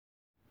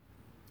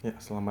Ya,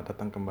 selamat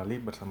datang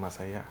kembali bersama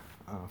saya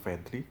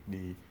Fedri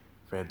di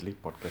Fedri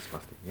Podcast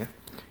pastinya.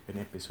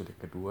 Ini episode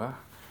kedua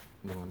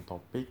dengan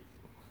topik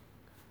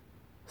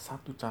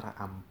satu cara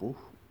ampuh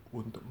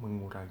untuk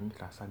mengurangi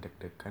rasa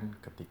deg-degan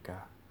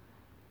ketika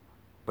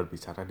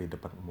berbicara di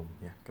depan umum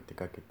ya,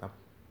 ketika kita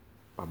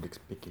public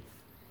speaking.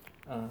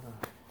 Eh,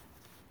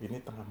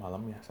 ini tengah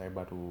malam ya, saya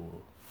baru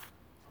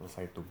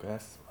selesai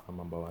tugas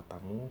membawa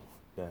tamu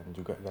dan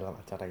juga dalam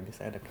acara ini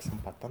saya ada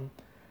kesempatan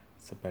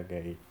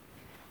sebagai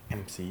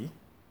MC.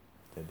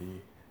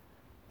 Jadi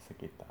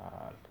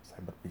sekitar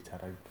saya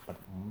berbicara di depan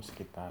umum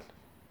sekitar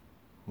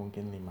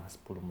mungkin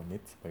 5-10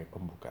 menit sebagai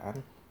pembukaan,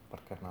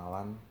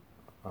 perkenalan,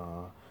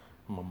 uh,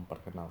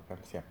 memperkenalkan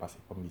siapa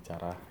sih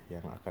pembicara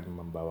yang akan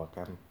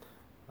membawakan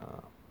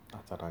uh,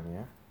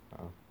 acaranya.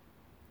 Uh,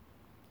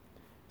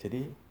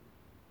 jadi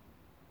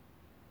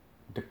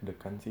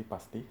deg-degan sih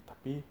pasti,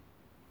 tapi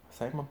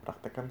saya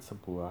mempraktekkan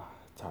sebuah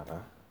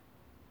cara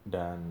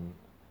dan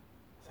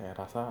saya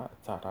rasa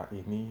cara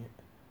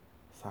ini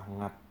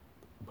sangat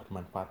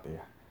bermanfaat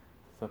ya.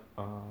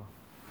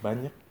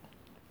 Banyak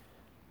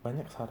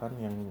banyak saran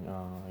yang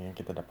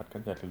kita dapatkan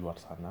dari luar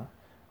sana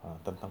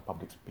tentang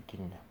public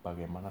speaking ya,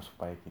 bagaimana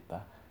supaya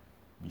kita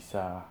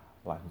bisa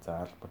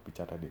lancar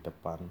berbicara di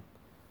depan,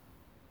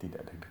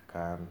 tidak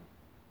deg-degan.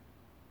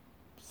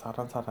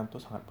 Saran-saran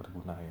itu sangat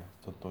berguna ya.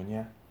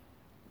 Contohnya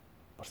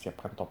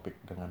persiapkan topik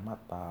dengan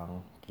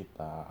matang,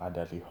 kita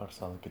ada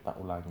rehearsal, kita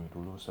ulangi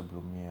dulu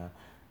sebelumnya,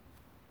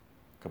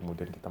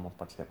 kemudian kita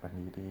mempersiapkan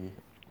diri,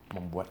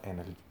 membuat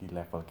energi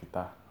level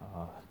kita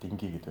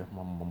tinggi gitu ya,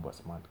 membuat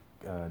semangat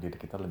diri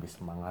kita lebih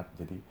semangat.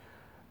 Jadi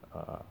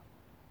uh,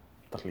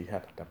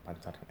 terlihat ada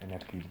pancaran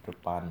energi di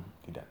depan,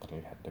 tidak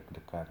terlihat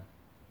deg-degan,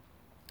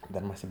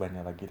 dan masih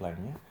banyak lagi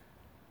lainnya.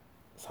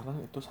 Saran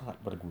itu sangat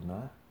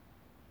berguna,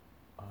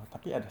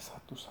 tapi ada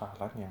satu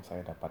saran yang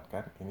saya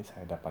dapatkan, ini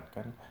saya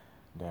dapatkan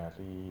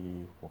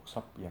dari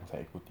workshop yang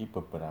saya ikuti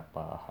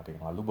beberapa hari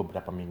yang lalu,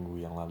 beberapa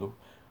minggu yang lalu,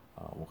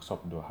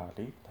 workshop 2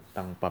 hari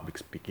tentang public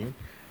speaking.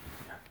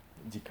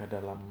 Jika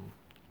dalam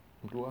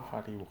 2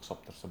 hari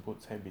workshop tersebut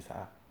saya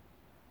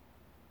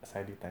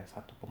ditanya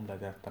satu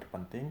pembelajaran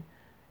terpenting,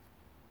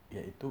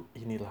 yaitu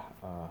inilah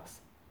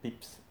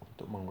tips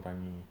untuk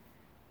mengurangi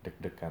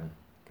deg-degan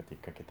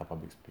ketika kita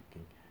public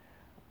speaking.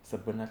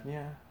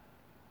 Sebenarnya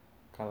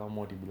kalau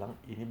mau dibilang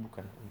ini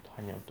bukan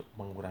hanya untuk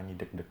mengurangi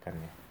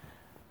deg-degan ya,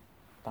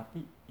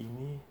 tapi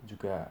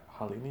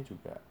hal ini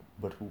juga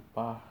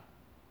berupa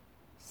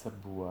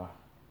sebuah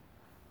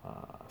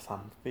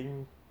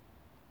something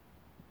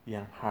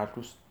yang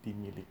harus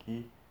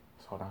dimiliki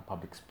seorang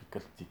public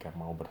speaker jika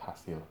mau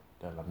berhasil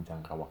dalam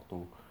jangka waktu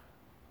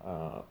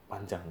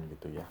panjang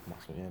gitu ya,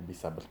 maksudnya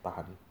bisa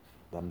bertahan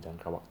dalam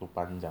jangka waktu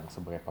panjang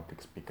sebagai public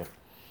speaker.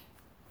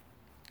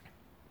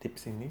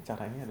 Tips ini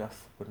caranya adalah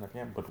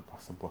sebenarnya berupa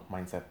sebuah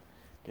mindset.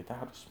 Kita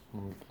harus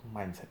memiliki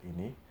mindset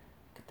ini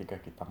ketika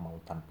kita mau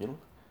tampil,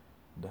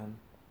 dan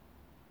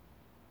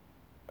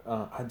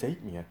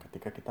ajaibnya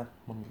ketika kita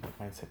memiliki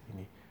mindset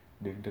ini,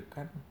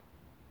 deg-degan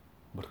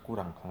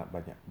berkurang sangat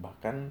banyak.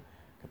 Bahkan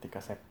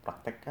ketika saya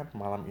praktekkan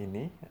malam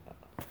ini,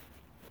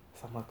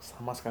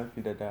 sama sekali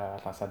tidak ada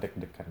rasa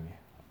deg-degan ya.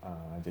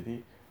 Jadi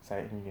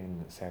saya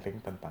ingin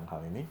sharing tentang hal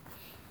ini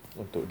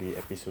untuk di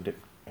episode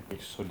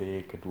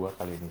kedua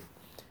kali ini.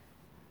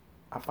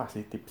 Apa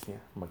sih tipsnya?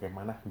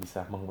 Bagaimana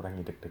bisa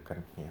mengurangi deg-degan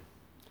ya?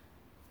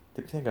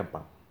 Tipsnya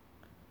gampang.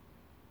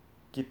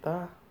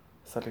 Kita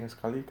sering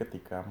sekali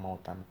ketika mau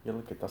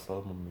tampil, kita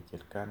selalu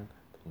memikirkan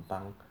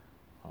tentang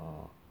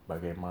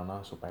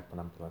bagaimana supaya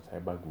penampilan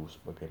saya bagus,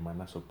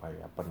 bagaimana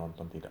supaya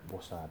penonton tidak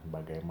bosan,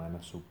 bagaimana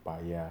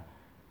supaya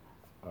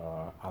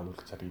alur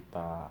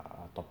cerita,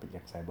 topik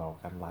yang saya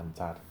bawakan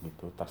lancar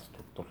gitu,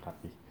 terstruktur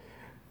rapi.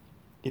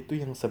 Itu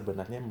yang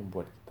sebenarnya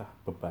membuat kita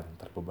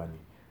terbebani.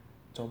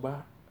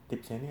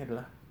 Tipsnya ini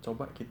adalah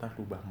coba kita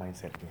rubah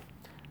mindsetnya.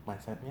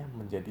 Mindsetnya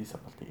menjadi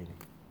seperti ini.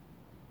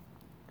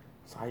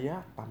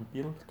 Saya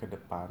tampil ke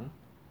depan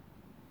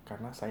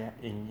karena saya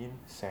ingin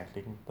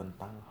sharing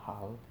tentang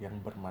hal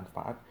yang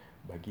bermanfaat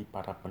bagi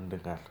para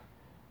pendengar.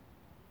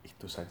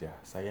 Itu saja,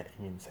 saya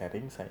ingin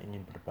sharing, saya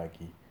ingin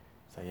berbagi,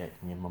 saya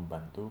ingin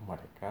membantu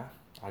mereka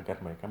agar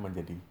mereka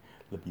menjadi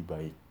lebih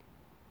baik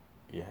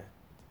ya.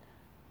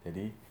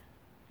 Jadi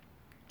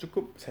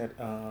cukup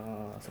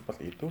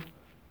seperti itu.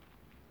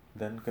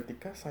 Dan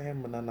ketika saya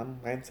menanam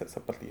mindset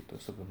seperti itu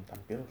sebelum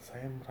tampil,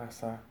 saya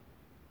merasa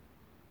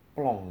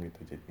plong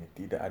gitu, jadinya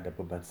tidak ada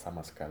beban sama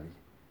sekali.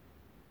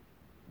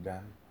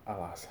 Dan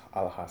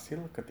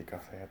alhasil ketika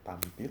saya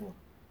tampil,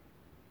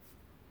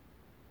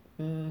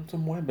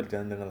 semuanya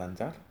berjalan dengan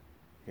lancar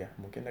ya.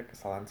 Mungkin ada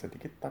kesalahan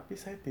sedikit, tapi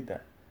saya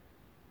tidak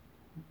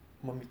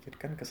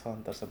memikirkan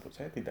kesalahan tersebut,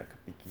 saya tidak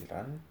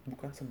kepikiran,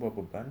 bukan sebuah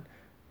beban.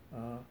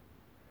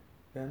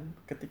 Dan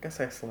ketika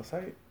saya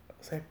selesai,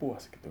 saya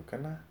puas gitu,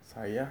 karena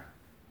saya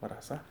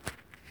merasa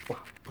wah,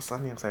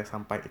 pesan yang saya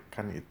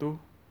sampaikan itu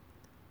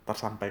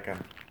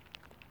tersampaikan.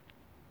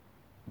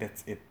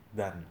 That's it,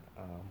 done.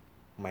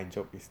 My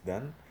job is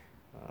done.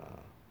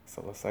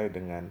 Selesai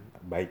dengan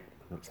baik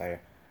menurut saya.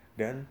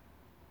 Dan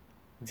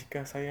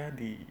jika saya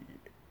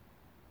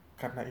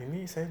karena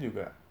ini saya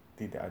juga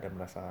tidak ada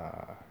merasa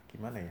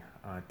gimana ya,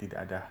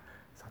 tidak ada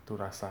satu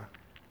rasa,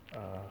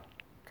 eh,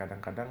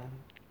 kadang-kadang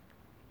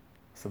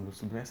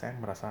sebelumnya saya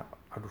merasa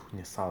aduh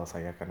nyesal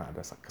saya karena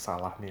ada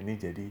kesalahan ini,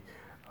 jadi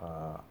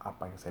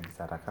apa yang saya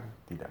bicarakan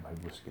tidak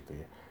bagus gitu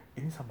ya.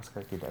 Ini sama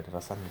sekali tidak ada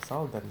rasa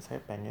nyesal, dan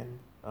saya pengen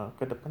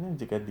kedepannya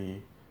jika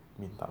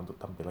diminta untuk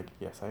tampil lagi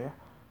ya saya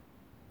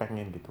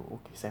pengen gitu,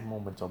 oke saya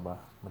mau mencoba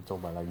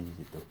mencoba lagi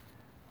gitu.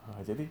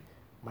 Jadi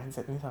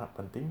mindset ini sangat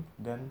penting,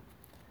 dan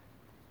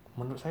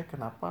menurut saya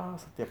kenapa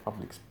setiap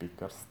public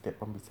speaker, setiap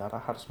pembicara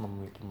harus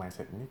memiliki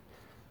mindset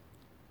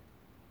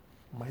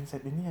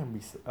ini yang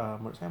bisa,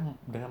 menurut saya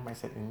dengan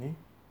mindset ini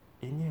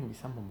yang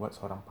bisa membuat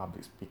seorang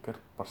public speaker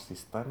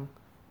persisten,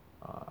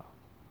 uh,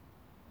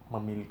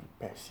 memiliki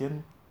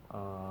passion,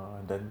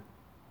 dan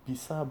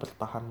bisa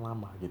bertahan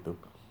lama gitu.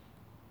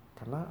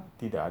 Karena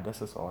tidak ada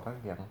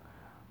seseorang yang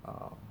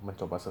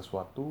mencoba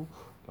sesuatu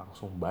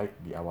langsung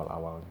baik di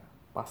awal-awalnya.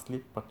 Pasti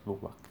perlu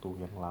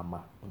waktu yang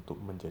lama untuk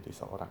menjadi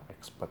seorang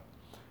expert.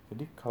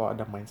 Jadi kalau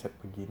ada mindset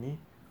begini,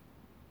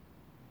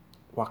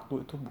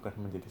 waktu itu bukan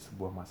menjadi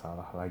sebuah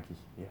masalah lagi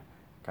ya,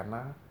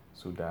 karena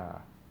sudah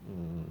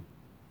hmm,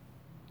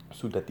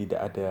 sudah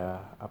tidak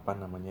ada apa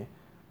namanya,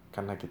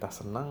 karena kita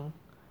senang,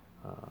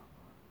 uh,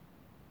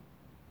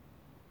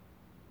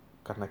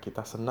 karena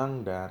kita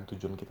senang dan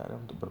tujuan kita adalah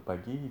untuk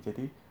berbagi,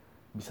 jadi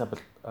bisa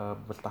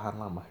bertahan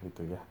lama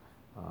gitu ya.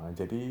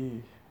 Jadi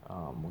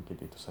mungkin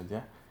itu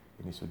saja.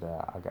 Ini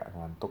sudah agak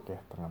ngantuk ya,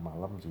 tengah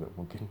malam juga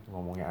mungkin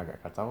ngomongnya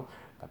agak kacau,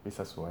 tapi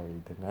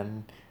sesuai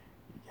dengan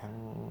yang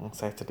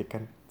saya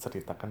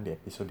ceritakan di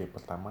episode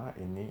pertama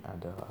ini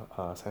adalah,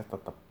 saya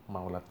tetap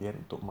mau latihan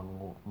untuk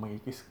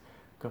mengikis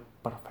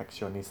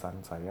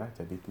keperfeksionisan saya,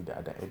 jadi tidak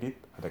ada edit,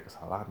 ada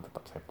kesalahan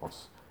tetap saya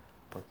post.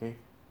 Oke,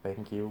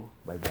 thank you,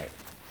 bye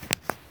bye.